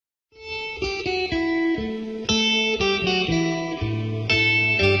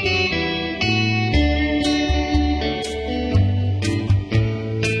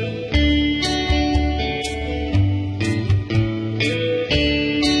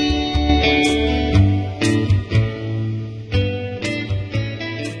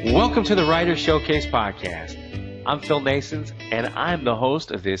Welcome to the Writer Showcase Podcast. I'm Phil Nasons, and I'm the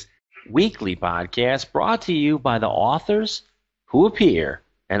host of this weekly podcast brought to you by the authors who appear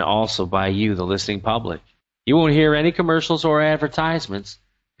and also by you, the listening public. You won't hear any commercials or advertisements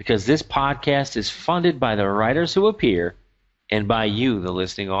because this podcast is funded by the writers who appear and by you, the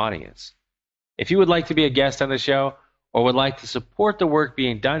listening audience. If you would like to be a guest on the show or would like to support the work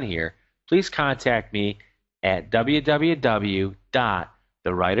being done here, please contact me at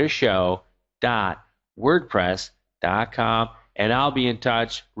www.thewritershow.wordpress.com, and I'll be in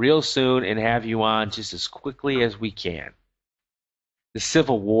touch real soon and have you on just as quickly as we can. The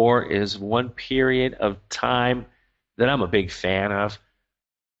Civil War is one period of time that I'm a big fan of.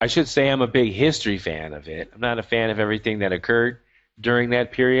 I should say I'm a big history fan of it. I'm not a fan of everything that occurred during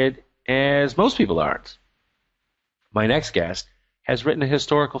that period, as most people aren't. My next guest has written a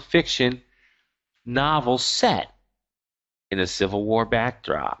historical fiction novel set in a Civil War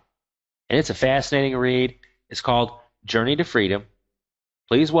backdrop. And it's a fascinating read. It's called Journey to Freedom.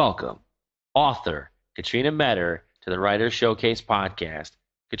 Please welcome author K-Trina Meador to the Writer Showcase Podcast.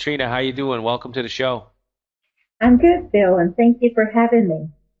 K-Trina, how you doing? Welcome to the show. I'm good, Phil, and thank you for having me.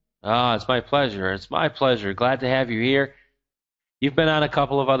 It's my pleasure. It's my pleasure. Glad to have you here. You've been on a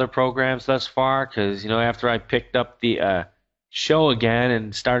couple of other programs thus far because, after I picked up the show again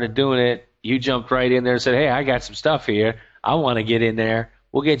and started doing it, you jumped right in there and said, hey, I got some stuff here. I want to get in there.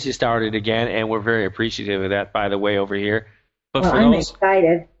 We'll get you started again, and we're very appreciative of that, by the way, over here. But well, I'm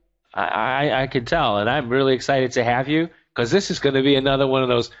excited. I can tell, and I'm really excited to have you because this is going to be another one of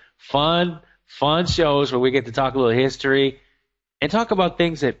those fun shows where we get to talk a little history and talk about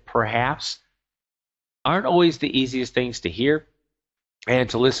things that perhaps aren't always the easiest things to hear and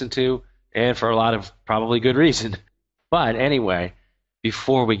to listen to, and for a lot of probably good reason. But anyway,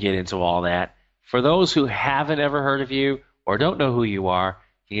 before we get into all that, for those who haven't ever heard of you or don't know who you are,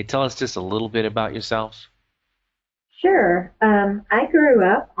 can you tell us just a little bit about yourself? Sure. I grew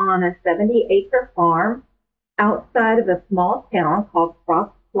up on a 70-acre farm outside of a small town called Cross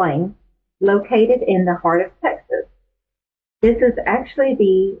Plains, located in the heart of Texas. This is actually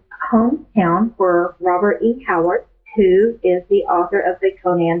the hometown for Robert E. Howard, who is the author of the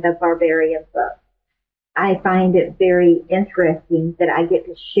Conan the Barbarian book. I find it very interesting that I get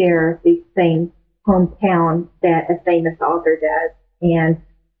to share the same hometown that a famous author does. And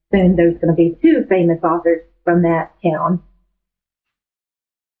soon there's going to be two famous authors from that town.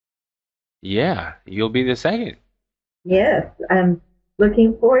 Yeah, you'll be the second. Yes, I'm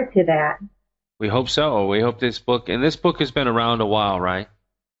looking forward to that. We hope so. We hope this book has been around a while, right?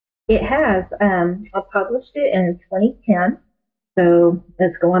 It has. I published it in 2010, so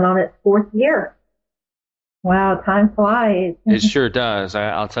it's going on its fourth year. Wow, time flies. It sure does.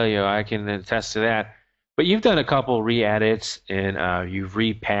 I'll tell you, I can attest to that. But you've done a couple re-edits, and you've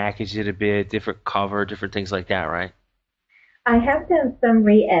repackaged it a bit, different cover, different things like that, right? I have done some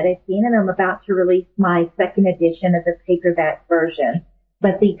re-editing, and I'm about to release my second edition of the paperback version.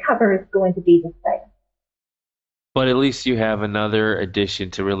 But the cover is going to be the same. But at least you have another edition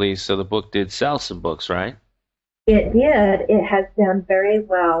to release, so the book did sell some books, right? It did. It has done very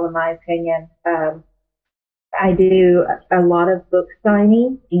well, in my opinion. I do a lot of book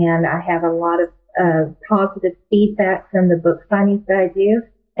signings, and I have a lot of positive feedback from the book signings that I do.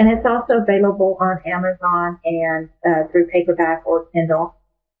 And it's also available on Amazon and through paperback or Kindle.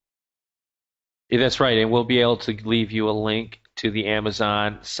 Yeah, that's right. And we'll be able to leave you a link to the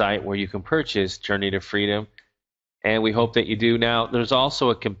Amazon site where you can purchase Journey to Freedom. And we hope that you do. Now, there's also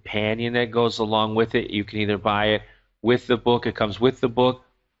a companion that goes along with it. You can either buy it with the book, it comes with the book,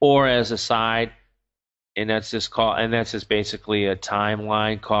 or as a side. And that's just basically a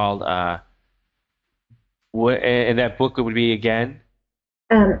timeline called and that book would be again?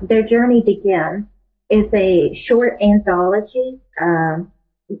 Their Journey Begins is a short anthology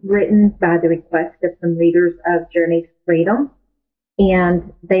written by the request of some readers of Journey to Freedom.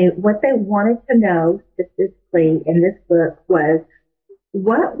 And what they wanted to know specifically in this book was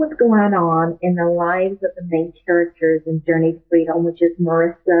what was going on in the lives of the main characters in Journey to Freedom, which is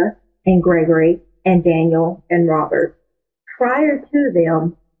Marissa and Gregory and Daniel and Robert, prior to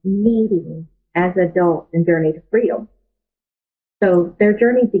them meeting as adults in Journey to Freedom. So Their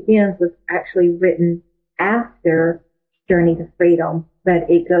Journey Begins was actually written after Journey to Freedom, but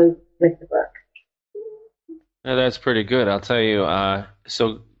it goes with the book. Now, that's pretty good, I'll tell you.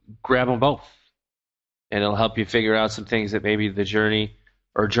 So grab them both, and it'll help you figure out some things that maybe the Journey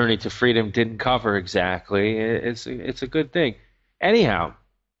to Freedom didn't cover exactly. It's a good thing. Anyhow,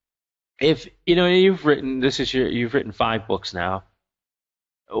 if you've written 5 books now.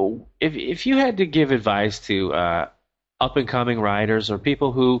 If you had to give advice to up and coming writers or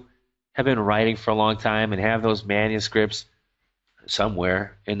people who have been writing for a long time and have those manuscripts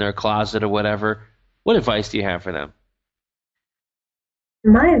somewhere in their closet or whatever, what advice do you have for them?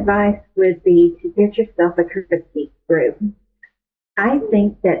 My advice would be to get yourself a critique group. I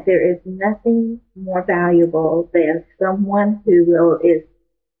think that there is nothing more valuable than someone who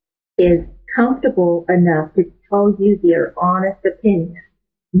is comfortable enough to tell you their honest opinion.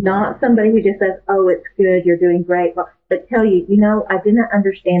 Not somebody who just says, "Oh, it's good, you're doing great," but tell you, I didn't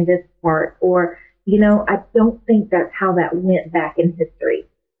understand this part, or, I don't think that's how that went back in history,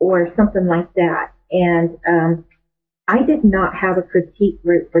 or something like that. And I did not have a critique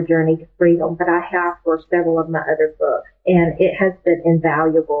group for Journey to Freedom, but I have for several of my other books, and it has been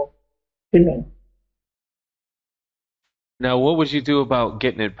invaluable to me. Now, what would you do about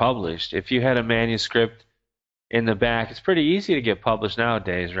getting it published? If you had a manuscript in the back, it's pretty easy to get published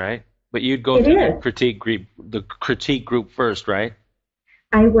nowadays, right? But you'd go It through is. the critique group first, right?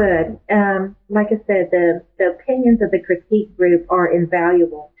 I would. Like I said, the opinions of the critique group are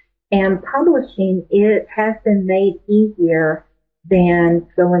invaluable. And publishing, it has been made easier than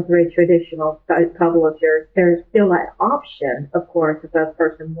going through a traditional publisher. There's still an option, of course, if a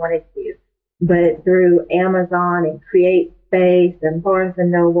person wanted to. But through Amazon and Create Space and Barnes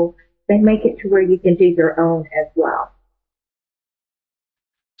and Noble, they make it to where you can do your own as well.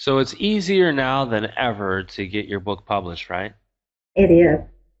 So it's easier now than ever to get your book published, right? It is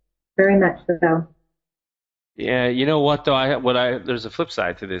very much so. Yeah, you know what though? There's a flip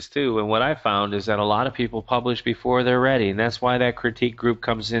side to this too, and what I found is that a lot of people publish before they're ready, and that's why that critique group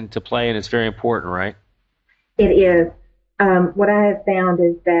comes into play, and it's very important, right? It is. What I have found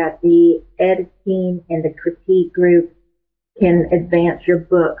is that the editing and the critique group can advance your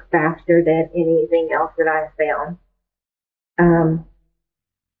book faster than anything else that I've found. Um,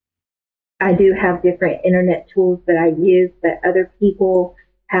 I do have different internet tools that I use, but other people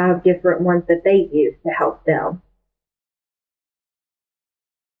have different ones that they use to help them.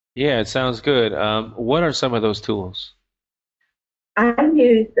 Yeah, it sounds good. What are some of those tools? I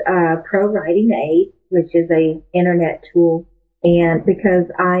use Pro Writing Aid, which is a internet tool, and because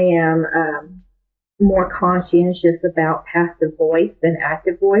I am more conscientious about passive voice than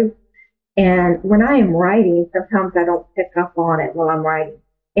active voice, and when I am writing, sometimes I don't pick up on it while I'm writing.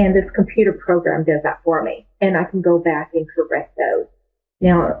 And this computer program does that for me. And I can go back and correct those.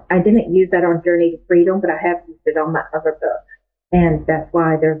 Now, I didn't use that on Journey to Freedom, but I have used it on my other books. And that's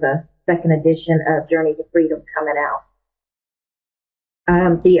why there's a second edition of Journey to Freedom coming out.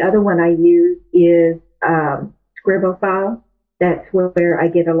 The other one I use is Scribophile. That's where I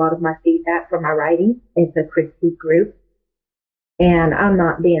get a lot of my feedback for my writing. It's a critique group. And I'm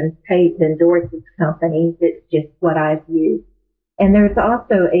not being paid to endorse these companies. It's just what I've used. And there's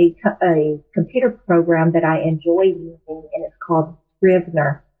also a computer program that I enjoy using, and it's called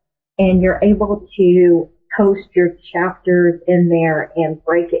Scrivener. And you're able to post your chapters in there and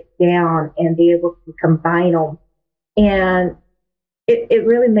break it down and be able to combine them. And it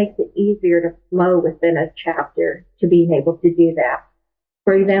really makes it easier to flow within a chapter to being able to do that.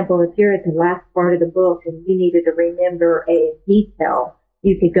 For example, if you're at the last part of the book and you needed to remember a detail,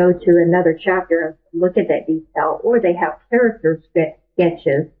 you could go to another chapter and look at that detail, or they have character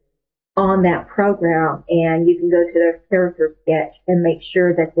sketches on that program, and you can go to their character sketch and make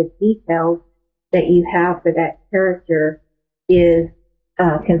sure that the details that you have for that character is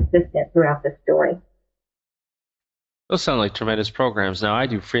consistent throughout the story. Those sound like tremendous programs. Now, I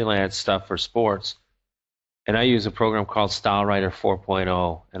do freelance stuff for sports, and I use a program called Style Writer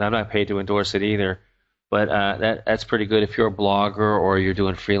 4.0, and I'm not paid to endorse it either, but that's pretty good if you're a blogger or you're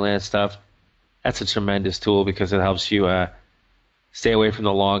doing freelance stuff. That's a tremendous tool because it helps you stay away from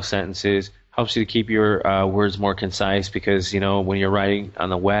the long sentences, helps you to keep your words more concise because, when you're writing on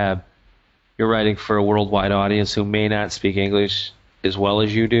the web, you're writing for a worldwide audience who may not speak English as well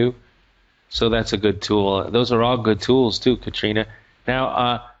as you do. So that's a good tool. Those are all good tools too, K-Trina.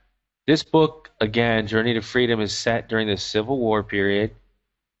 Now, this book, again, Journey to Freedom, is set during the Civil War period.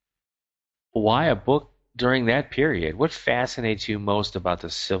 Why a book during that period? What fascinates you most about the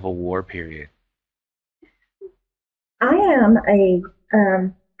Civil War period? I am a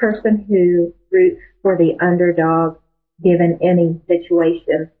person who roots for the underdog given any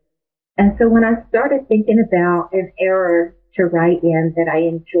situation. And so when I started thinking about an era to write in that I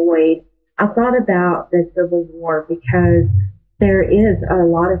enjoyed, I thought about the Civil War because there is a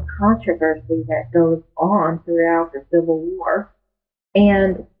lot of controversy that goes on throughout the Civil War.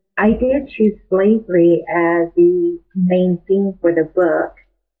 And I did choose slavery as the main theme for the book.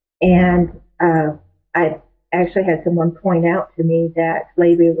 And I actually had someone point out to me that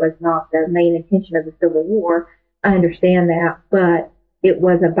slavery was not the main intention of the Civil War. I understand that, but it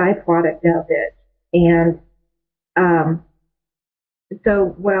was a byproduct of it. And um, so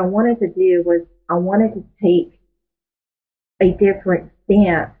what I wanted to do was I wanted to take a different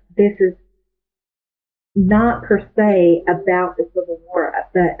stance. This is not per se about the Civil War,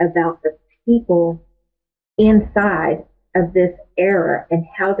 but about the people inside of this era and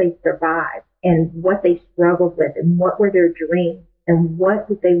how they survived and what they struggled with and what were their dreams and what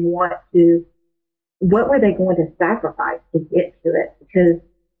were they going to sacrifice to get to it? Because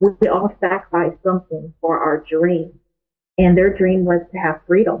we all sacrifice something for our dream. And their dream was to have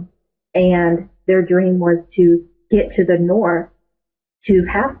freedom. And their dream was to get to the north to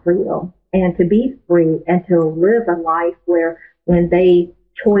have freedom and to be free and to live a life where when they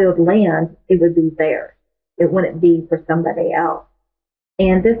toiled land, it would be theirs. It wouldn't be for somebody else.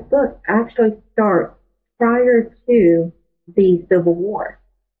 And this book actually starts prior to the Civil War.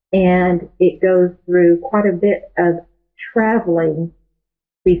 And it goes through quite a bit of traveling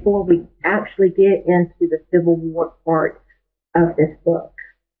before we actually get into the Civil War part of this book.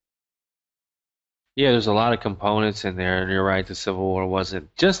 Yeah, there's a lot of components in there, and you're right, the Civil War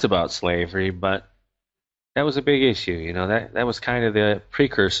wasn't just about slavery, but that was a big issue. That was kind of the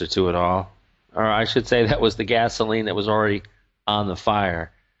precursor to it all. Or I should say that was the gasoline that was already on the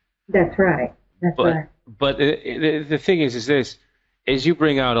fire. That's right. That's But right. but the thing is this, is you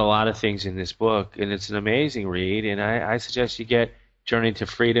bring out a lot of things in this book, and it's an amazing read, and I suggest you get Journey to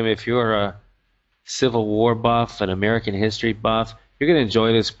Freedom. If you're a Civil War buff, an American history buff, you're going to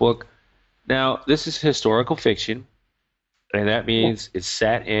enjoy this book. Now, this is historical fiction, and that Yeah, means it's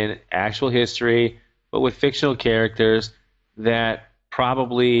set in actual history, but with fictional characters that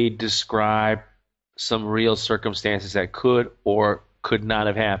probably describe some real circumstances that could or could not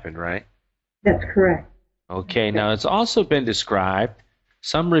have happened, right? that's correct. Okay, now it's also been described,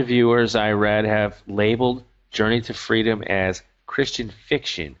 some reviewers I read have labeled Journey to Freedom as Christian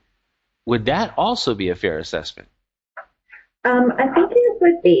fiction. Would that also be a fair assessment? I think it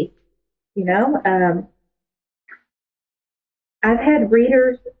would be, you know, I've had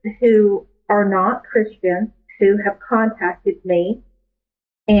readers who are not Christians who have contacted me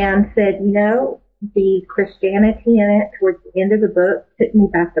and said, the Christianity in it towards the end of the book took me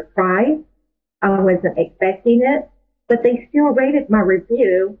by surprise. I wasn't expecting it, but they still rated my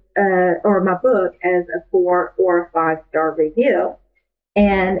review, or my book as a 4 or a 5-star review.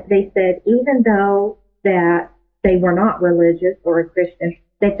 And they said, even though that they were not religious or a Christian,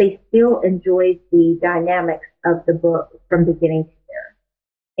 that they still enjoyed the dynamics of the book from beginning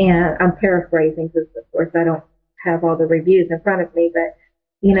to end. And I'm paraphrasing because, of course, I don't have all the reviews in front of me, but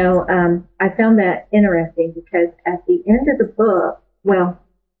I found that interesting because at the end of the book, well,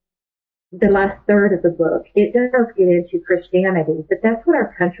 the last third of the book, it does get into Christianity, but that's what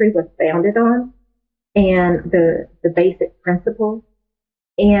our country was founded on and the basic principles.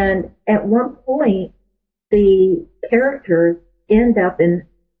 And at one point, the characters end up in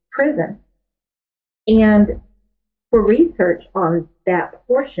prison. And for research on that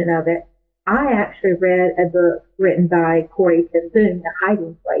portion of it, I actually read a book written by Corey ten Boom, The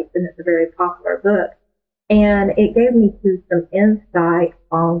Hiding Place, and it's a very popular book. And it gave me some insight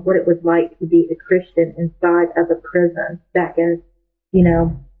on what it was like to be a Christian inside of a prison back in,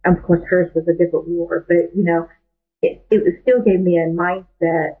 of course hers was a different war, but, it still gave me a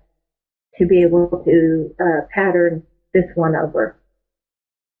mindset to be able to pattern this one over.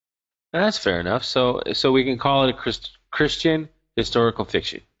 That's fair enough. So we can call it a Christian historical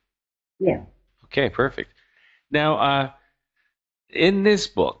fiction. Yeah. Okay, perfect. Now, in this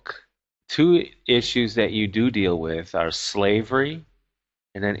book, two issues that you do deal with are slavery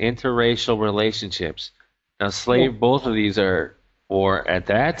and then interracial relationships. Now, Yeah. both of these are, or at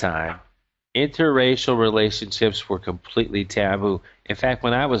that time, interracial relationships were completely taboo. In fact,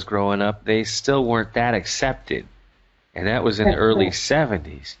 when I was growing up, they still weren't that accepted, and that was in the That's early correct.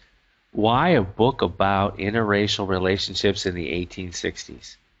 70s. Why a book about interracial relationships in the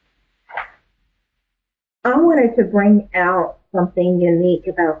 1860s? I wanted to bring out something unique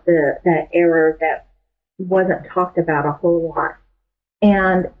about that era that wasn't talked about a whole lot.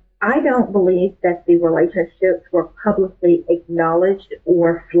 And I don't believe that the relationships were publicly acknowledged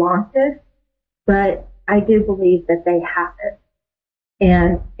or flaunted, but I do believe that they happened.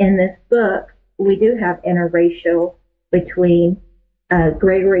 And in this book, we do have interracial between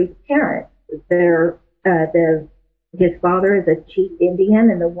Gregory's parents. His father is a chief Indian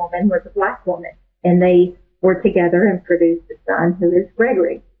and the woman was a black woman. And they were together and produced a son who is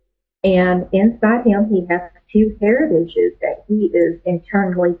Gregory. And inside him, he has two heritages that he is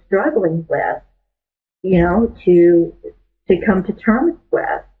internally struggling with, to come to terms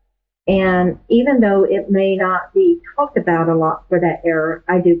with. And even though it may not be talked about a lot for that era,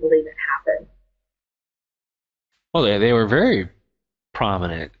 I do believe it happened. Well, they were very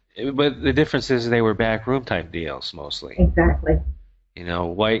prominent, but the difference is they were backroom type deals mostly. Exactly. You know,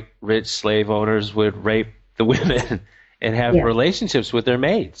 white rich slave owners would rape the women and have Yes. relationships with their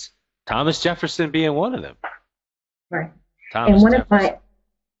maids. Thomas Jefferson being one of them. Right. And Thomas one of Jefferson. my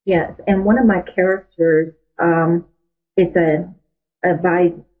yes, and one of my characters, it's a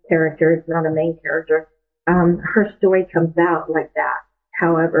by character, it's not a main character. Her story comes out like that.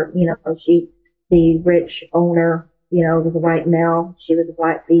 However, she, the rich owner, was a white male, she was a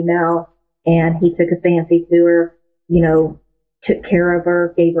white female, and he took a fancy to her, you know, took care of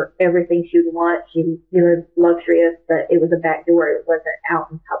her, gave her everything she would want. She was luxurious, but it was a back door. It wasn't out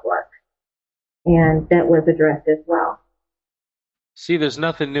in public. And that was addressed as well. See, there's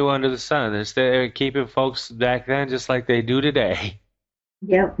nothing new under the sun. They're keeping folks back then just like they do today.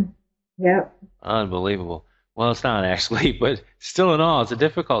 Yep. Yep. Unbelievable. Well, it's not actually, but still in all, it's a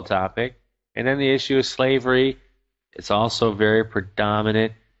difficult topic. And then the issue of slavery, it's also very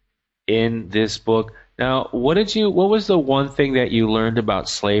predominant in this book. Now, what was the one thing that you learned about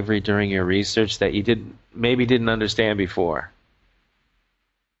slavery during your research that you didn't understand before?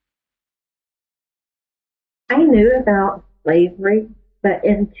 I knew about slavery, but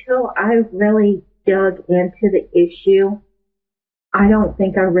until I really dug into the issue, I don't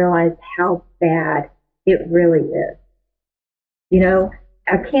think I realized how bad it really is. You know,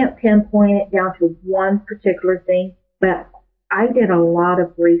 I can't pinpoint it down to one particular thing, but I did a lot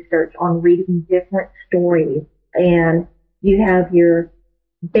of research on reading different stories, and you have your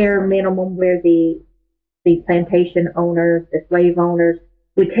bare minimum where the plantation owners, the slave owners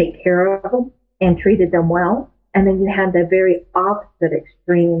would take care of them and treated them well. And then you had the very opposite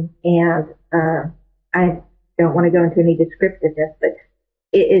extreme. And I don't want to go into any descriptiveness, but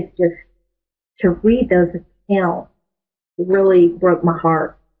it is just to read those accounts really broke my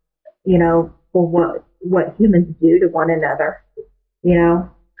heart, for what humans do to one another, you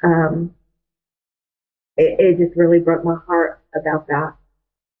know. Um, it just really broke my heart about that.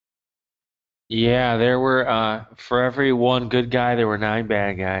 Yeah, there were for every one good guy, there were nine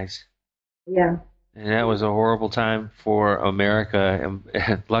bad guys. Yeah, And that was a horrible time for America.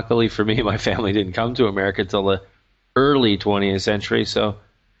 And luckily for me, my family didn't come to America until the early 20th century. So,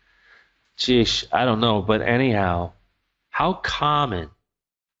 geez, I don't know. But anyhow, how common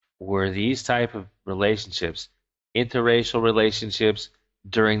were these type of relationships, interracial relationships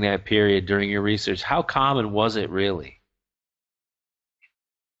during that period, during your research? How common was it really?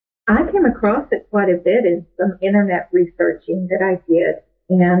 I came across it quite a bit in some internet researching that I did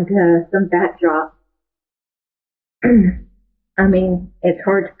and some backdrop. I mean, it's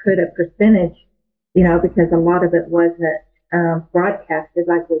hard to put a percentage, because a lot of it wasn't broadcasted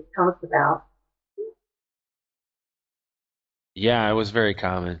like we talked about. Yeah, it was very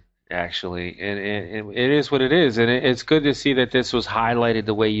common, actually. And it is what it is. And it's good to see that this was highlighted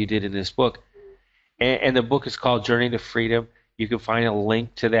the way you did in this book. And the book is called Journey to Freedom. You can find a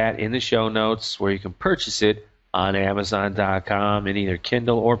link to that in the show notes where you can purchase it on Amazon.com in either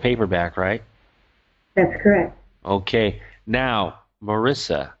Kindle or paperback, right? That's correct. Okay. Now,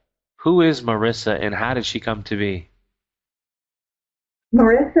 Marissa. Who is Marissa and how did she come to be?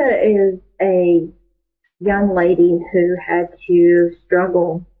 Marissa is a young lady who had to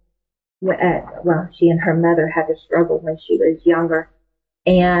struggle. Well, she and her mother had to struggle when she was younger.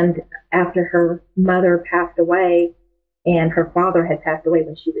 And after her mother passed away and her father had passed away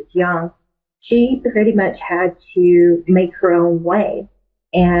when she was young, she pretty much had to make her own way.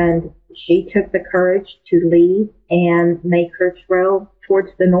 And she took the courage to leave and make her trail towards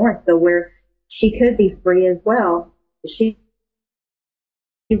the north, so where she could be free as well. She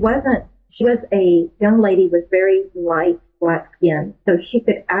she wasn't, she was a young lady with very light black skin, so she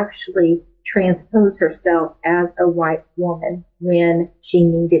could actually transpose herself as a white woman when she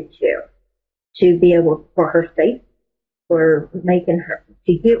needed to be able for her safety, for making her,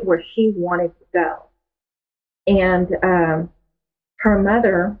 to get where she wanted to go. And her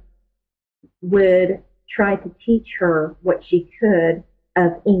mother would try to teach her what she could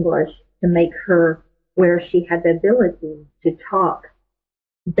of English to make her where she had the ability to talk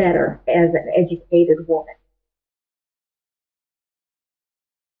better as an educated woman.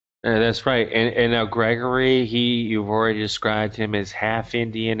 That's right. And now Gregory, you've already described him as half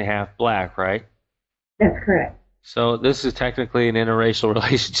Indian, half black, right? That's correct. So this is technically an interracial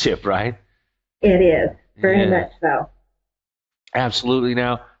relationship, right? It is, very Yeah, much so. absolutely.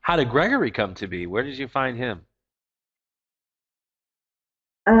 Now, how did Gregory come to be? Where did you find him?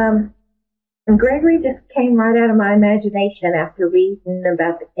 Um, And Gregory just came right out of my imagination after reading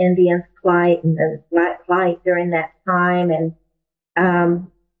about the Indians' plight and the black plight during that time. And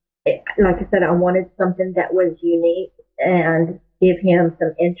like I said, I wanted something that was unique and give him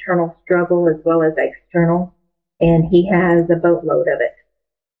some internal struggle as well as external. And he has a boatload of it.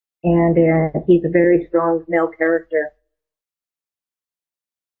 And he's a very strong male character.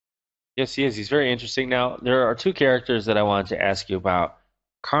 Yes, he is. He's very interesting. Now, there are two characters that I wanted to ask you about,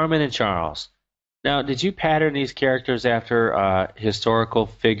 Carmen and Charles. Now, did you pattern these characters after historical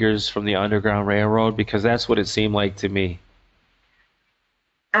figures from the Underground Railroad? Because that's what it seemed like to me.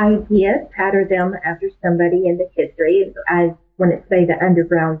 I did pattern them after somebody in the history. I when it say the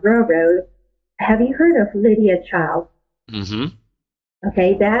Underground Railroad. Have you heard of Lydia Child? Mm-hmm.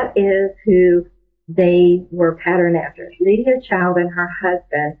 Okay, that is who they were patterned after. Lydia Child and her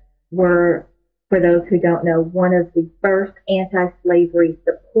husband were, for those who don't know, one of the first anti-slavery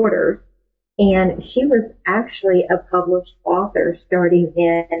supporters. And she was actually a published author starting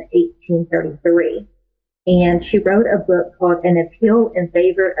in 1833. And she wrote a book called An Appeal in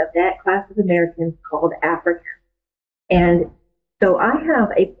Favor of That Class of Americans called Africa. And so I have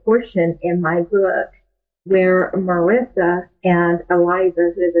a portion in my book where Marissa and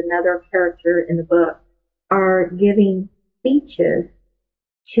Eliza, who is another character in the book, are giving speeches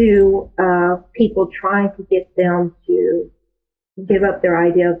to people trying to get them to give up their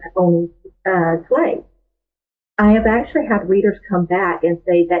idea of owning slaves. I have actually had readers come back and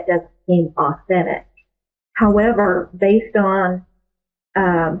say that doesn't seem authentic. However, based on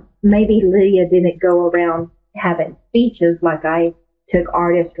maybe Lydia didn't go around having speeches like I took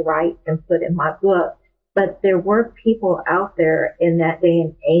artist rights and put in my book, but there were people out there in that day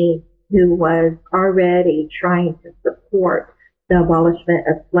and age who was already trying to support the abolishment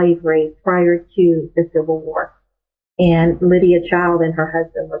of slavery prior to the Civil War. And Lydia Child and her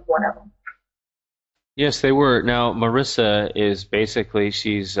husband was one of them. Yes, they were. Now, Marissa is basically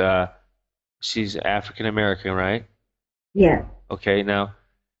she's African American, right? Yes. Okay. Now,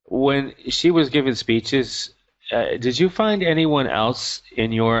 when she was giving speeches, did you find anyone else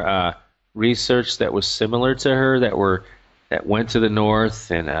in your research that was similar to her that went to the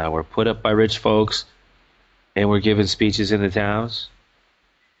North and were put up by rich folks and were giving speeches in the towns?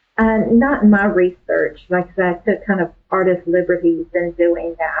 Not in my research. Like I said, I took kind of artist liberties in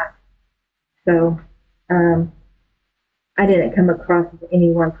doing that. So um, I didn't come across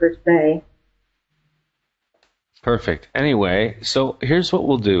anyone per se. Perfect. Anyway, so here's what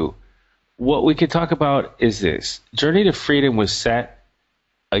we'll do. What we could talk about is this. Journey to Freedom was set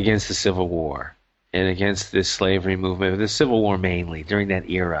against the Civil War and against this slavery movement, the Civil War mainly during that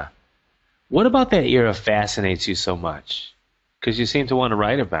era. What about that era fascinates you so much? Because you seem to want to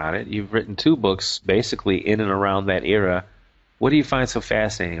write about it. You've written two books basically in and around that era. What do you find so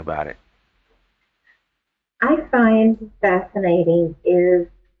fascinating about it? I find fascinating is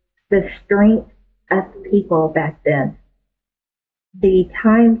the strength of people back then. The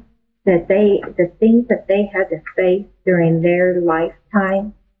times the things that they had to face during their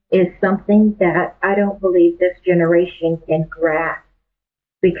lifetime is something that I don't believe this generation can grasp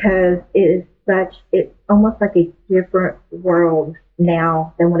because it's almost like a different world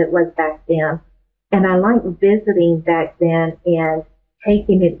now than what it was back then. And I like visiting back then and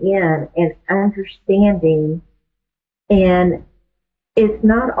taking it in and understanding. And it's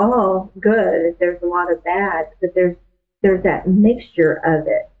not all good. There's a lot of bad, but there's that mixture of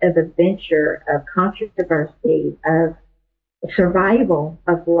it, of adventure, of controversy, of survival,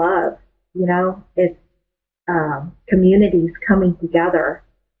 of love. You know, it's communities coming together,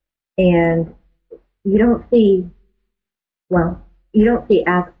 and you don't see well, you don't see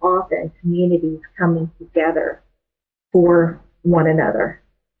as often communities coming together for one another.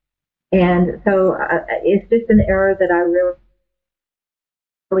 And so it's just an era that I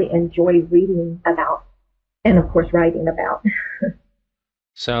really enjoy reading about and, of course, writing about.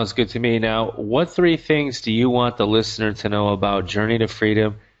 Sounds good to me. Now, what three things do you want the listener to know about Journey to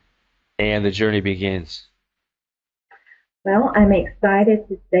Freedom and The Journey Begins? Well, I'm excited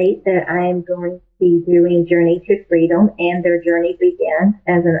to state that I am going to be doing Journey to Freedom and Their Journey Begins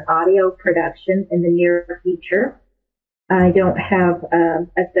as an audio production in the near future. I don't have a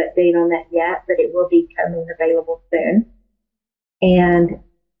set date on that yet, but it will be coming available soon. And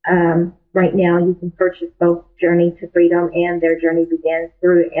right now, you can purchase both Journey to Freedom and Their Journey Begins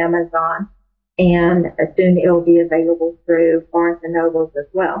through Amazon, and soon it will be available through Barnes and Nobles as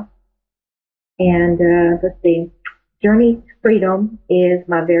well. And let's see, Journey to Freedom is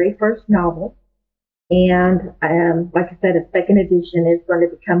my very first novel, and like I said, a second edition is going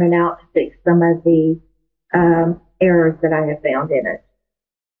to be coming out to fix some of the errors that I have found in it.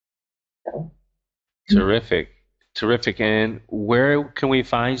 So, Terrific. Terrific. And where can we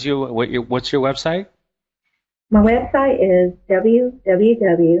find you? What's your website? my website is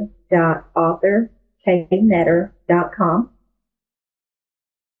www.authorkmeador.com.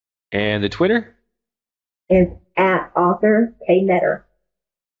 And the Twitter? It's at author K Meador.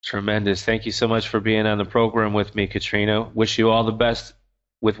 Tremendous. Thank you so much for being on the program with me, K-Trina. Wish you all the best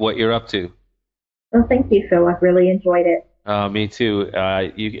with what you're up to. Well, thank you, Phil. I've really enjoyed it. Me too.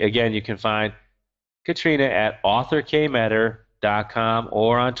 You can find K-Trina at authorkmeador.com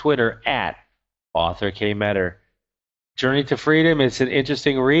or on Twitter at authorkmeador. Journey to Freedom, it's an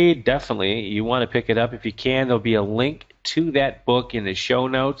interesting read. Definitely. You want to pick it up if you can. There'll be a link to that book in the show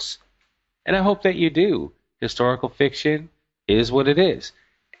notes. And I hope that you do. Historical fiction is what it is.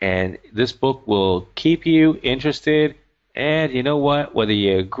 And this book will keep you interested. And you know what? Whether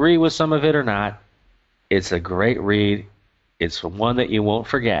you agree with some of it or not, it's a great read. It's one that you won't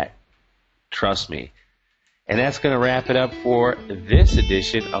forget. Trust me. And that's going to wrap it up for this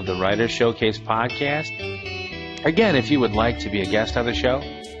edition of the Writer Showcase podcast. Again, if you would like to be a guest on the show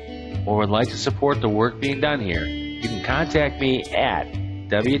or would like to support the work being done here, you can contact me at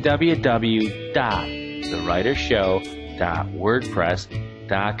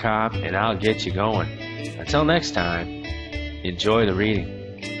www.thewritershow.wordpress.com and I'll get you going. Until next time, enjoy the reading.